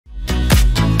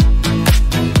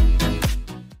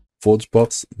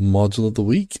ForgeBox module of the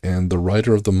week, and the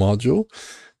writer of the module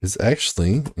is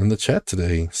actually in the chat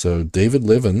today. So David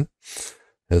Levin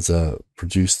has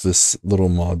produced this little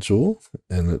module,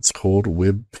 and it's called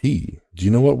Webp. Do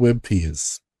you know what Webp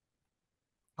is?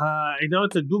 I know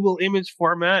it's a Google image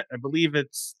format. I believe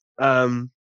it's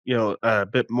a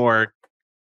bit more.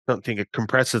 I don't think it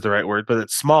compresses the right word, but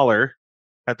it's smaller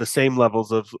at the same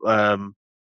levels of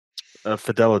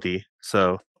fidelity.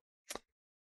 So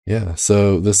Yeah,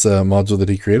 so this module that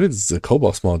he created is a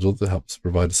Coldbox module that helps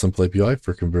provide a simple API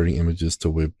for converting images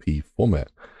to WebP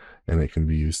format, and it can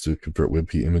be used to convert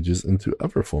WebP images into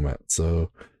other formats.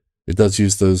 So it does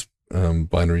use those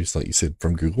binaries, like you said,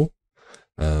 from Google.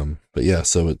 But yeah,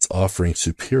 so it's offering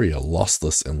superior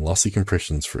lossless and lossy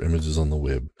compressions for images on the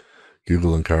web.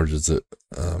 Google encourages it,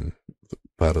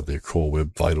 part of their Core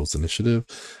Web Vitals initiative.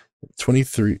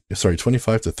 25 to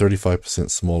 35%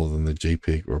 smaller than the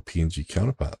JPEG or PNG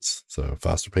counterparts. So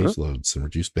faster page loads and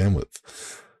reduced bandwidth.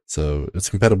 So it's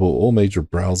compatible with all major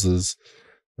browsers.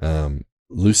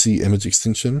 Lucee image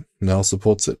extension now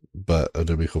supports it, but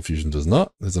Adobe ColdFusion does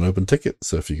not. There's an open ticket,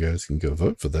 so if you guys can go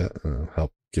vote for that,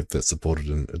 help get that supported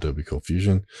in Adobe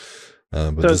ColdFusion.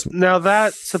 Now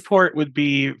that support would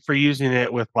be for using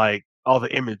it with like all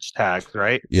the image tags,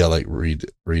 right? Yeah, like read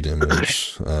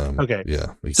image. Okay.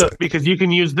 Yeah, exactly. So because you can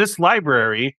use this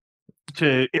library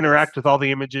to interact with all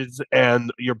the images,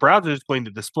 and your browser is going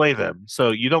to display them. So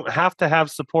you don't have to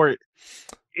have support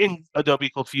in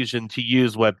Adobe ColdFusion to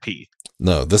use WebP.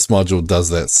 No, this module does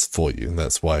that for you, and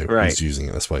that's why he's using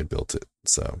it. That's why he built it.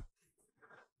 So,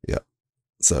 yeah.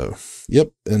 So, yep.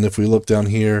 And if we look down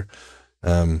here,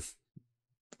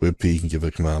 WebP can give a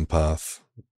command path,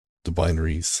 the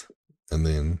binaries, and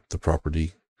then the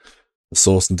property, the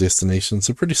source and destination.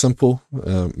 So pretty simple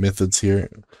methods here.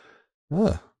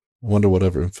 I wonder what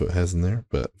other info it has in there,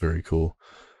 but very cool.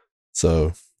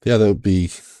 So yeah, that would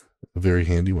be a very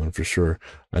handy one for sure.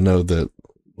 I know that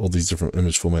all these different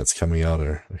image formats coming out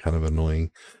are kind of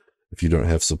annoying if you don't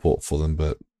have support for them,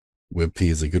 but WebP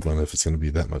is a good one if it's going to be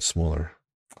that much smaller.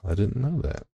 I didn't know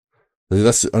that.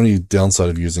 That's the only downside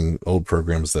of using old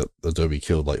programs that Adobe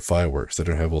killed, like Fireworks. They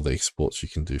don't have all the exports you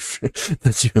can do for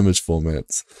the new image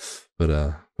formats.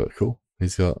 But cool.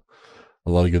 He's got a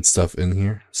lot of good stuff in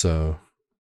here. So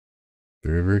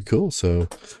very, very cool. So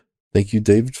thank you,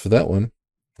 David, for that one.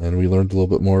 And we learned a little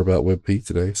bit more about WebP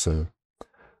today. So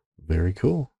very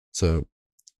cool. So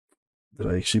did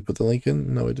I actually put the link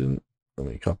in? No, I didn't. Let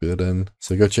me copy that in.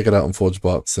 So go check it out on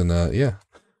ForgeBox, and yeah.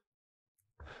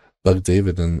 Bug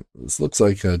David, and this looks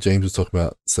like James was talking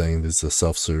about saying there's a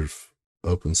self-serve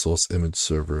open source image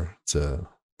server to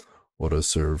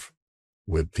auto-serve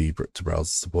WebP to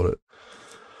browsers support it.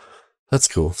 That's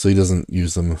cool. So he doesn't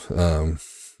use them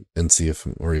and see if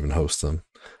or even host them.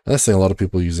 And that's saying a lot of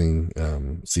people using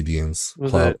CDNs.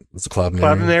 It's a Cloudinary.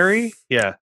 Cloudinary?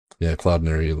 Yeah. Yeah,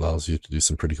 Cloudinary allows you to do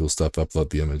some pretty cool stuff.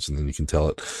 Upload the image, and then you can tell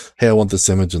it, hey, I want this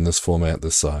image in this format,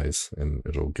 this size, and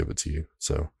it'll give it to you.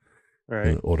 So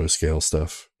right. Auto scale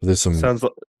stuff. There's some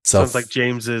sounds like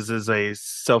James's is a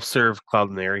self-serve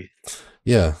Cloudinary.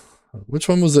 Yeah. Which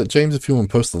one was it, James? If you want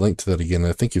to post the link to that again,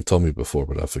 I think you've told me before,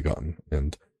 but I've forgotten.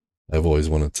 And I've always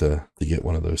wanted to get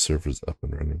one of those servers up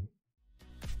and running.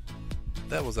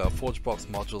 That was our ForgeBox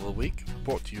module of the week,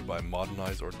 brought to you by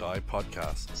Modernize or Die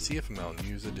podcast, CFML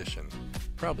News Edition,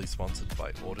 proudly sponsored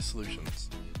by Order Solutions.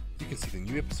 You can see the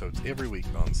new episodes every week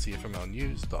on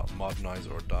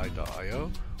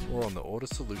cfmlnews.modernizeordie.io or on the Order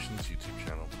Solutions YouTube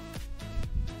channel.